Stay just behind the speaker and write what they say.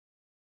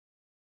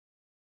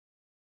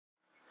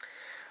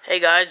Hey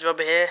guys,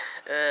 Robbie here.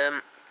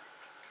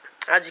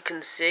 As you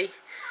can see,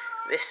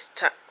 you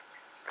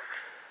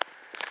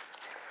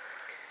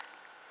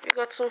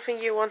got something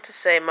you want to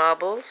say,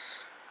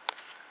 Marbles?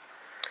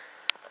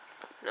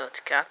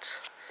 Naughty cat.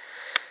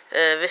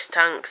 This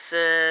tank's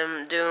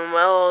doing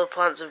well. All the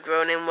plants have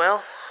grown in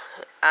well,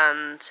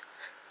 and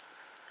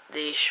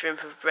the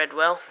shrimp have bred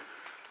well.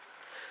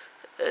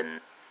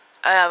 And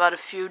I have had a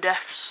few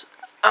deaths.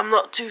 I'm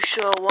not too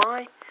sure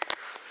why,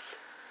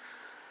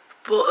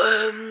 but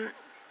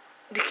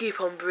they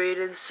keep on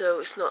breeding, so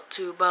it's not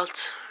too bad.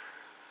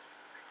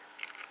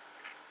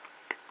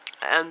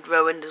 And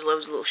growing, there's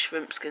loads of little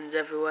shrimp skins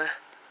everywhere.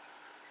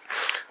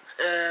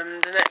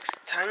 The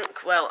next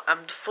tank, well,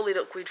 I'm fully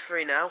duckweed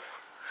free now.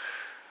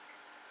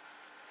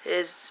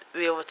 Here's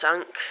the other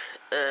tank.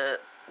 The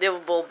other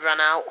bulb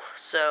ran out,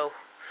 so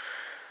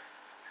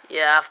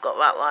yeah, I've got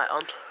that light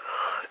on.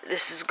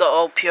 This has got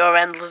all pure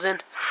endlers in.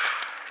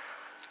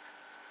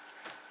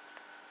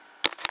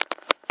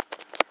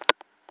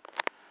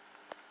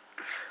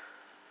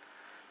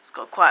 It's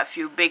got quite a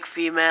few big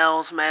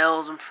females,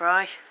 males and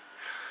fry.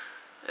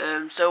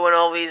 So when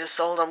all these are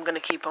sold, I'm going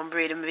to keep on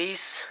breeding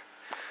these.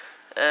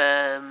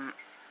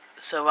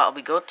 So that'll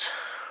be good.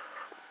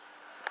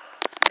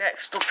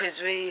 Next up is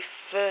the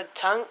third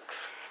tank.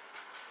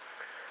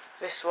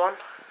 This one.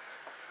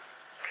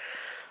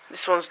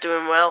 This one's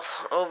doing well.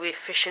 All the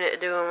fish in it are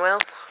doing well.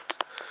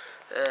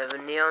 The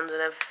neons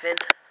and everything.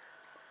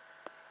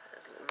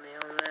 There's a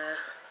little neon there.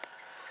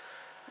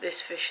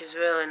 This fish is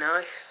really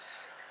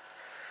nice.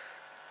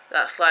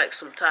 That's like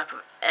some type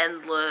of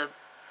endler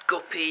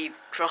guppy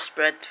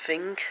crossbred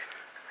thing.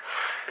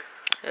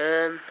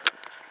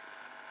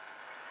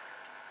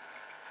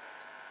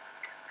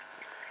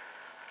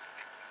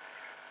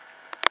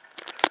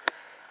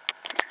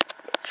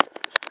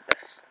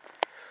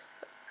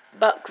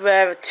 Back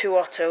there are two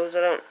ottos.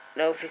 I don't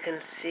know if you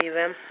can see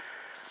them.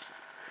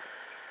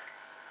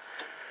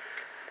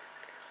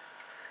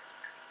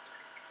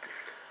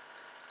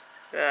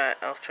 Right,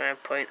 I'll try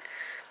and point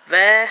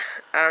there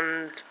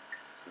and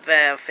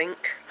there, I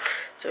think.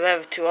 So there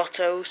are two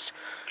ottos.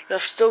 And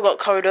I've still got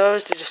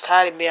corridors. They're just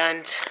hiding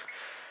behind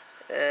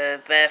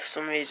there for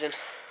some reason.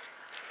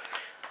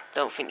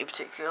 Don't think they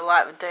particularly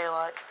like the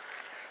daylight.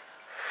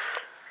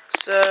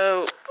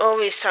 So all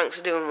these tanks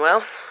are doing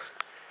well.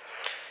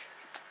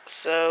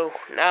 So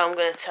now I'm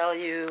going to tell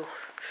you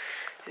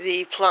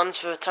the plans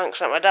for the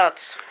tanks at my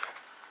dad's.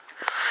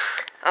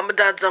 At my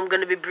dad's I'm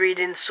going to be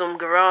breeding some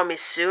grouramis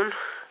soon.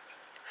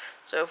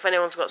 So if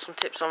anyone's got some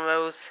tips on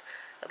those,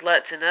 I'd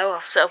like to know.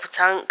 I've set up a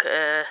tank.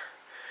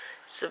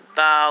 It's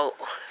about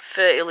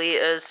 30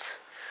 litres.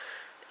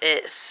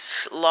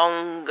 It's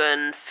long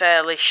and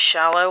fairly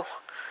shallow.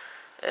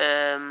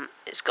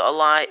 It's got a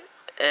light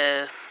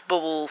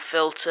bubble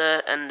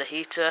filter and a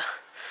heater.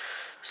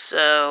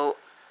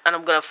 And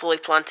I'm going to fully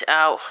plant it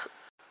out.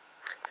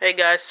 Hey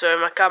guys, so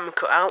my camera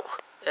cut out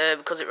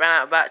because it ran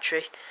out of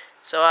battery.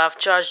 So I've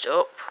charged it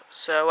up.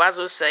 So as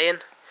I was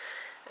saying,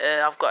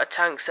 I've got a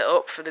tank set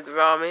up for the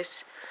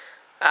grouramis,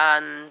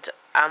 and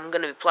I'm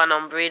going to be planning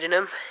on breeding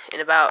them in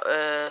about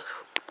a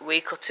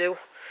week or two.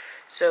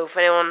 So if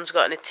anyone's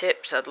got any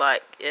tips, I'd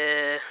want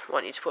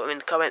you to put them in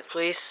the comments,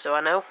 please, so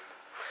I know.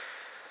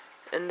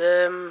 And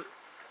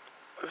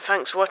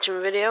thanks for watching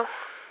the video.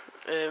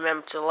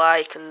 Remember to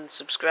like and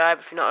subscribe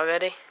if you're not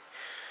already.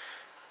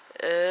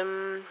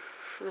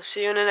 I'll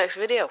see you in the next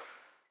video.